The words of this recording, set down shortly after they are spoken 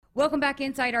Welcome back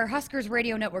inside our Huskers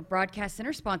Radio Network Broadcast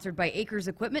Center, sponsored by Acres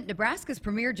Equipment, Nebraska's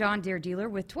premier John Deere dealer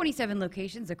with 27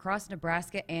 locations across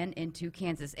Nebraska and into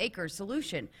Kansas. Acres,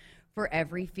 solution for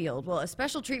every field. Well, a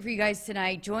special treat for you guys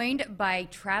tonight, joined by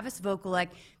Travis Vokolek.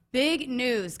 Big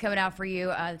news coming out for you,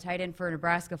 the tight end for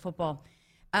Nebraska football.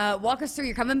 Walk us through,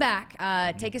 you're coming back.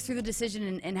 Take us through the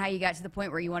decision and how you got to the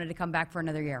point where you wanted to come back for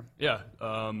another year. Yeah,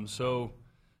 so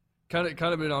kind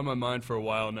of been on my mind for a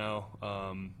while now.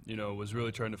 Was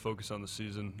really trying to focus on the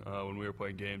season when we were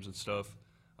playing games and stuff.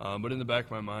 But in the back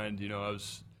of my mind,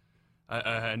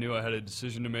 I knew I had a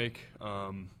decision to make.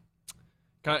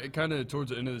 Kind of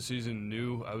towards the end of the season,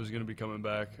 knew I was going to be coming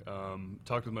back.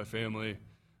 Talked with my family,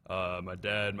 my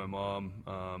dad, my mom,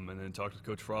 and then talked with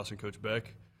Coach Frost and Coach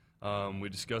Beck. We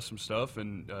discussed some stuff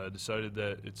and decided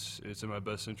that it's in my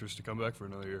best interest to come back for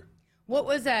another year. What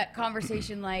was that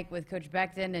conversation like with Coach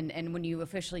Beckton and when you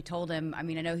officially told him? I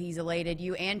mean, I know he's elated.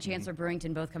 You and Chancellor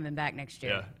Brewington both coming back next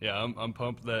year. Yeah, I'm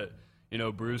pumped that,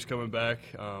 Brew's coming back.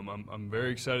 I'm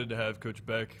very excited to have Coach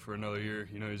Beck for another year.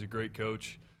 He's a great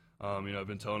coach. I've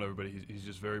been telling everybody he's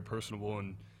just very personable,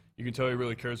 and you can tell he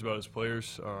really cares about his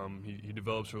players. He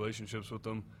develops relationships with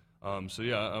them.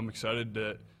 I'm excited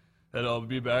that I'll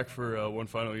be back for one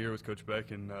final year with Coach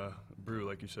Beck and Brew,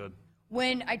 like you said.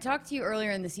 When I talked to you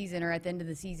earlier in the season or at the end of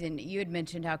the season, you had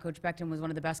mentioned how Coach Beckton was one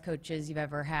of the best coaches you've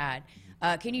ever had.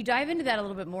 Can you dive into that a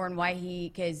little bit more and why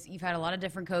because you've had a lot of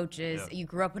different coaches, you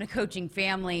grew up in a coaching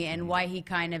family, and why he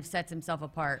kind of sets himself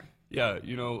apart? Yeah,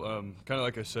 kind of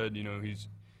like I said,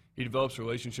 he develops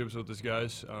relationships with his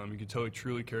guys. You can tell he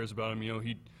truly cares about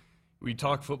them. We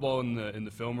talk football in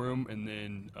the film room, and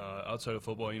then outside of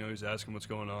football, he's asking what's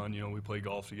going on. We play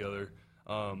golf together.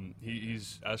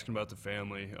 He's asking about the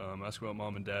family, asking about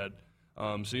mom and dad.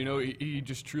 He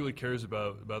just truly cares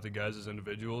about the guys as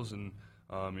individuals, and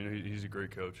he's a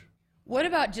great coach. What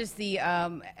about just the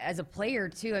as a player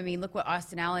too? I mean, look what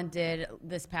Austin Allen did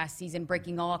this past season,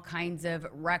 breaking all kinds of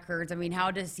records. I mean,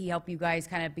 how does he help you guys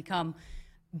kind of become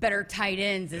better tight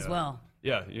ends as well?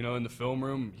 Yeah, in the film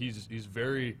room, he's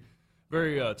very,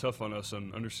 very tough on us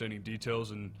on understanding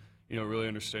details and really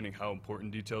understanding how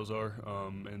important details are,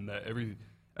 and that every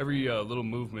little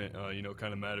movement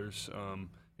kind of matters.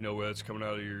 Whether it's coming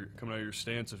out of your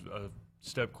stance a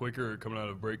step quicker or coming out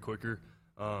of a break quicker,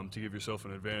 to give yourself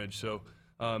an advantage. So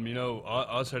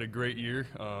Oz had a great year.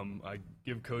 I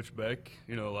give Coach Beck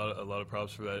a lot of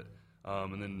props for that,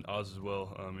 and then Oz as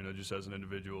well. Just as an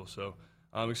individual. So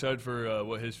I'm excited for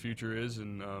what his future is,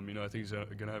 and I think he's going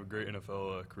to have a great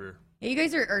NFL career. Yeah, you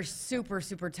guys are super,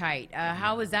 super tight.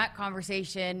 How was that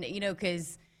conversation?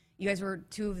 Because you guys were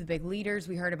two of the big leaders.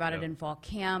 We heard about it in fall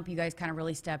camp. You guys kind of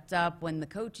really stepped up when the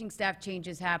coaching staff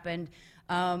changes happened.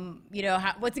 What's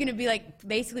it going to be like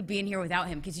basically being here without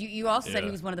him? Because you also said he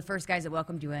was one of the first guys that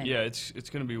welcomed you in. Yeah, it's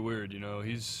going to be weird.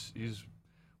 He's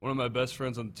one of my best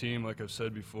friends on the team, like I've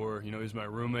said before. He's my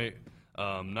roommate.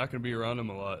 Not going to be around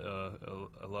him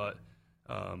a lot.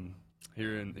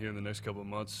 Here in the next couple of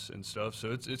months and stuff,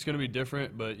 so it's going to be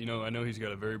different. But I know he's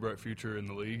got a very bright future in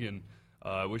the league, and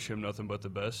I wish him nothing but the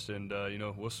best. And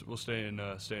we'll stay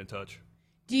in touch.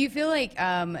 Do you feel like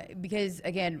because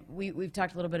again we've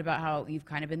talked a little bit about how you've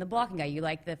kind of been the blocking guy, you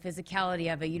like the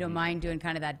physicality of it, you don't mind doing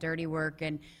kind of that dirty work,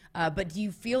 and but do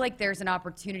you feel like there's an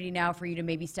opportunity now for you to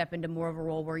maybe step into more of a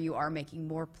role where you are making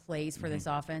more plays for this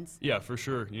offense? Yeah, for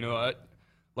sure.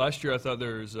 Last year I thought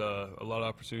there was a lot of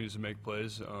opportunities to make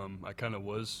plays. I kind of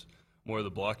was more of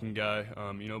the blocking guy,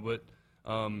 but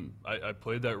I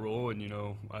played that role, and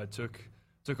I took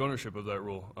ownership of that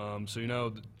role.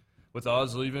 With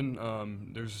Oz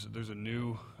leaving, there's a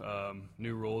new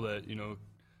role that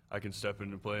I can step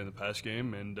into play in the pass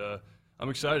game, and I'm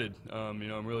excited.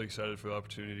 I'm really excited for the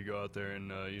opportunity to go out there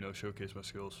and showcase my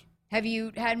skills. Have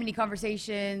you had many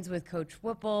conversations with Coach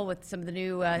Whipple, with some of the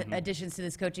new additions to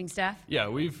this coaching staff? Yeah,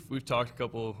 we've talked a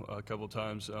couple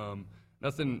times.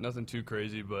 Nothing too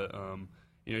crazy, but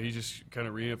he just kind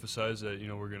of reemphasized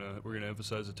that we're gonna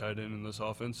emphasize the tight end in this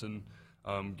offense and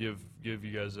give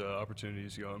you guys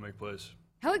opportunities to go out and make plays.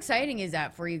 How exciting is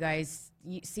that for you guys?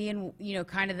 Seeing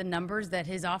kind of the numbers that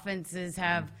his offenses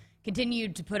have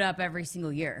continued to put up every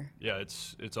single year. Yeah,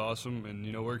 it's awesome,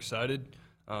 and we're excited.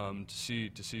 To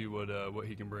see what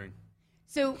he can bring.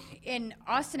 So, and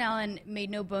Austin Allen made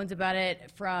no bones about it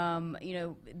from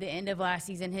the end of last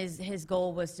season. His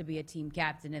goal was to be a team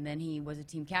captain, and then he was a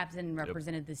team captain and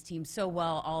represented this team so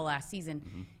well all last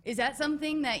season. Is that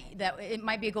something that it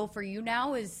might be a goal for you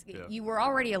now? You were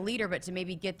already a leader, but to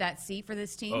maybe get that seat for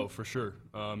this team? Oh, for sure.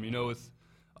 With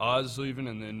Oz leaving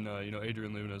and then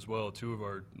Adrian leaving as well, two of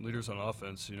our leaders on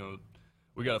offense,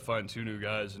 we got to find two new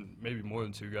guys and maybe more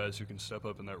than two guys who can step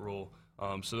up in that role.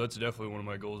 So that's definitely one of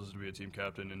my goals, is to be a team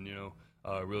captain and,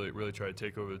 really try to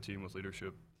take over the team with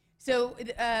leadership. So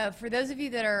for those of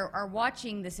you that are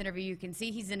watching this interview, you can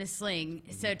see he's in a sling.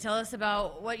 So tell us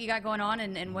about what you got going on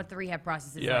and what the rehab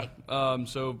process is like.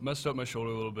 So messed up my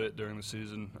shoulder a little bit during the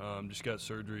season. Just got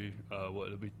surgery,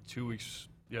 it'll be 2 weeks,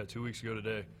 2 weeks ago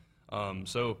today.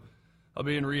 So I'll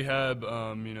be in rehab.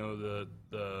 The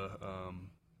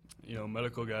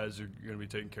medical guys are going to be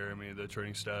taking care of me. The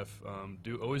training staff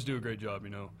always do a great job,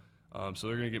 So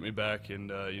they're going to get me back,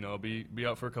 and, I'll be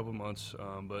out for a couple months,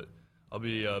 but I'll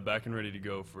be back and ready to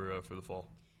go for the fall.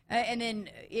 And then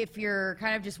if you're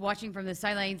kind of just watching from the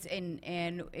sidelines,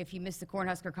 and if you missed the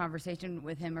Cornhusker conversation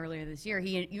with him earlier this year,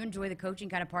 you enjoy the coaching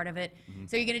kind of part of it.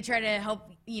 So you're going to try to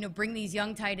help, bring these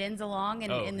young tight ends along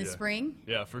in the spring?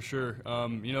 Yeah, for sure.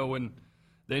 When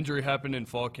the injury happened in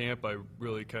fall camp, I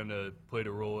really kind of played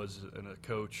a role as a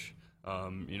coach,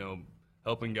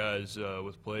 helping guys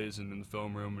with plays and in the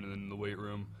film room and in the weight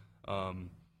room. And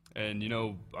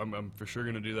I'm for sure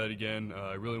going to do that again.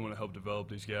 I really want to help develop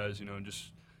these guys, and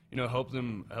just help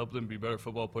them be better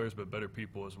football players, but better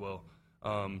people as well.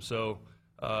 I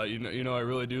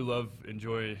really do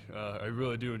enjoy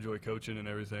coaching and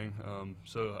everything.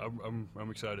 So I'm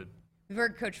excited. We've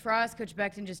heard Coach Frost, Coach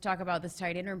Beckton just talk about this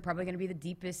tight end room, probably going to be the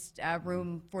deepest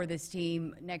room for this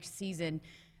team next season.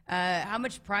 How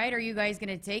much pride are you guys going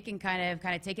to take in kind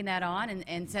of taking that on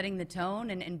and setting the tone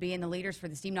and being the leaders for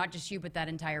this team, not just you, but that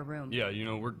entire room? Yeah,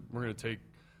 we're going to take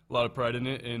a lot of pride in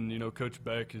it, and Coach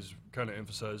Beck has kind of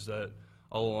emphasized that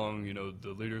all along.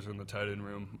 The leaders are in the tight end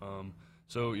room,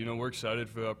 so we're excited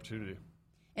for the opportunity.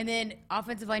 And then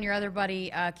offensive line, your other buddy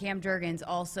Cam Jurgens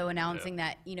also announcing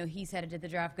that he's headed to the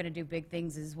draft, going to do big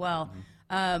things as well.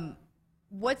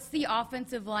 What's the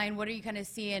offensive line? What are you kind of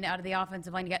seeing out of the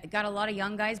offensive line? You got a lot of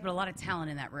young guys, but a lot of talent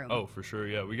in that room. Oh, for sure,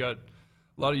 yeah. We got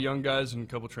a lot of young guys and a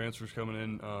couple transfers coming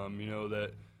in,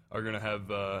 that are going to have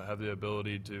the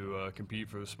ability to compete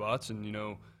for the spots. And,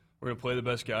 we're going to play the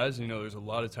best guys. There's a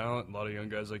lot of talent, a lot of young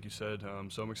guys, like you said.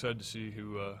 So I'm excited to see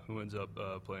who ends up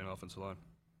playing offensive line.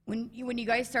 When you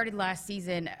guys started last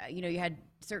season, you had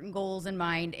certain goals in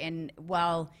mind, and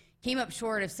while came up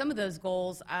short of some of those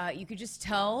goals, you could just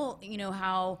tell,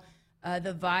 how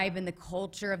the vibe and the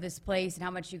culture of this place and how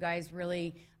much you guys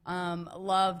really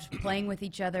loved playing with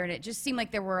each other. And it just seemed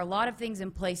like there were a lot of things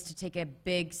in place to take a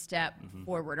big step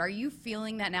forward. Are you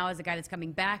feeling that now as a guy that's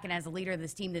coming back and as a leader of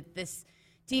this team, that this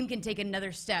team can take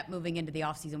another step moving into the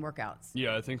off-season workouts?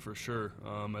 Yeah, I think for sure.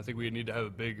 I think we need to have a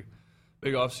big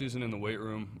off-season in the weight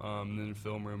room, and then the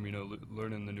film room,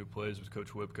 learning the new plays with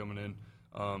Coach Whip coming in.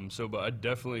 But I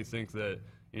definitely think that,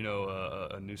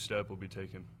 a new step will be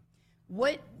taken.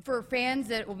 What, for fans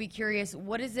that will be curious,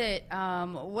 what is it,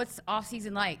 what's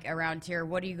off-season like around here?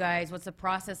 What's the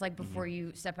process like before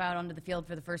you step out onto the field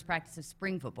for the first practice of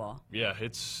spring football? Yeah,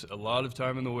 it's a lot of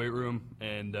time in the weight room,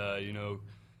 and,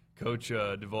 Coach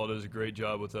Duvall does a great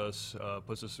job with us,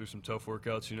 puts us through some tough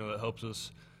workouts, that helps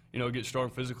us, get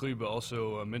strong physically, but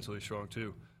also mentally strong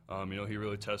too. He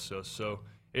really tests us. So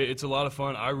it's a lot of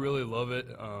fun. I really love it.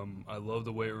 I love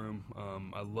the weight room.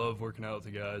 I love working out with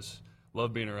the guys.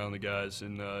 Love being around the guys.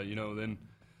 And then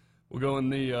we'll go in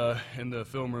the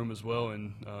film room as well,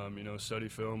 and study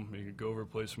film. You could go over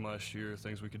plays from last year,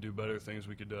 things we could do better, things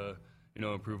we could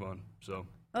improve on. So.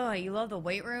 Oh, you love the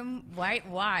weight room?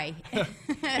 Why?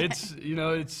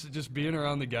 It's just being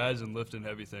around the guys and lifting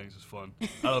heavy things is fun. I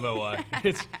don't know why.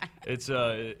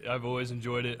 I've always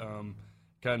enjoyed it.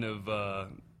 Kind of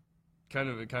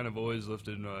always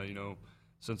lifted,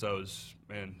 since I was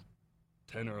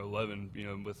 10 or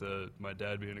 11. With my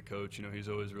dad being a coach, he's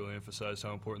always really emphasized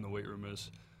how important the weight room is.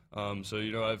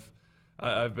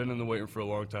 I've been in the weight room for a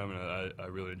long time, and I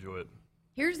really enjoy it.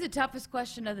 Here's the toughest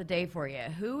question of the day for you.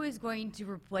 Who is going to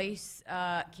replace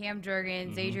Cam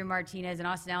Jurgens, Adrian Martinez, and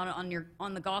Austin Allen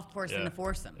on the golf course in the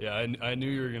foursome? Yeah, I knew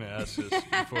you were going to ask this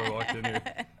before I walked in here.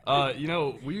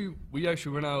 We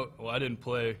actually went out. Well, I didn't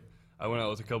play. I went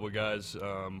out with a couple of guys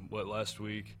last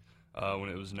week when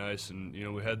it was nice, and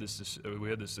we had this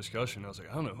discussion. I was like,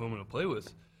 I don't know who I'm going to play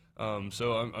with.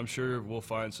 So I'm sure we'll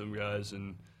find some guys,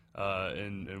 and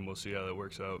we'll see how that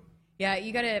works out. Yeah,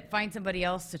 you got to find somebody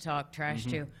else to talk trash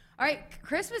to. All right,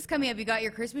 Christmas coming up. You got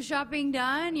your Christmas shopping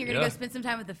done? You're going to go spend some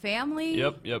time with the family?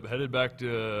 Yep. Headed back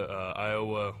to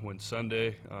Iowa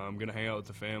Sunday. I'm going to hang out with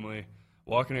the family.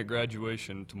 Walking at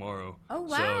graduation tomorrow. Oh,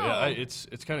 wow. So, yeah,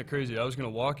 it's kind of crazy. I was going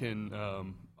to walk in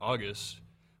August,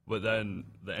 but then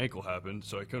the ankle happened,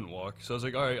 so I couldn't walk. So I was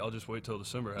like, all right, I'll just wait till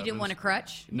December happens. You didn't want a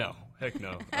crutch? No, heck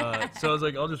no. So I was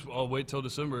like, I'll wait till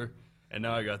December, and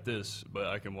now I got this, but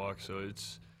I can walk, so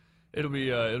it'll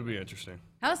be interesting.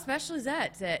 How special is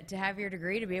that to have your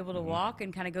degree, to be able to walk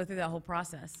and kind of go through that whole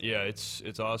process? Yeah,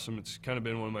 it's awesome. It's kind of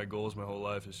been one of my goals my whole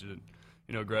life is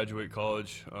to, graduate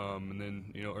college and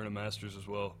then, earn a master's as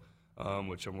well,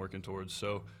 which I'm working towards.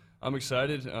 So I'm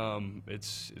excited.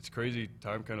 It's crazy.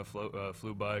 Time kind of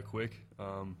flew by quick.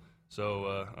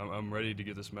 So I'm ready to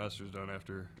get this master's done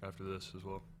after this as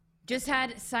well. Just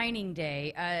had signing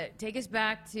day. Take us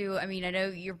back to, I mean, I know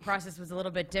your process was a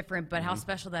little bit different, but how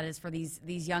special that is for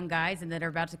these young guys and that are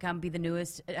about to come be the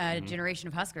newest generation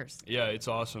of Huskers. Yeah, it's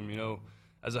awesome.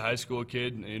 As a high school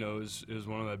kid, it was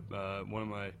one of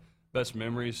my best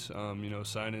memories,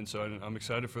 signing. So I'm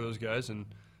excited for those guys, and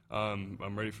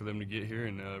I'm ready for them to get here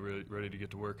and really ready to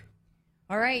get to work.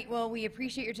 All right. Well, we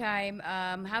appreciate your time.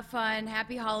 Have fun.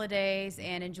 Happy holidays,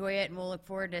 and enjoy it. And we'll look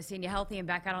forward to seeing you healthy and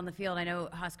back out on the field. I know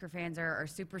Husker fans are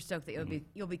super stoked that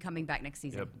you'll be coming back next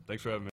season. Yep. Thanks for having me.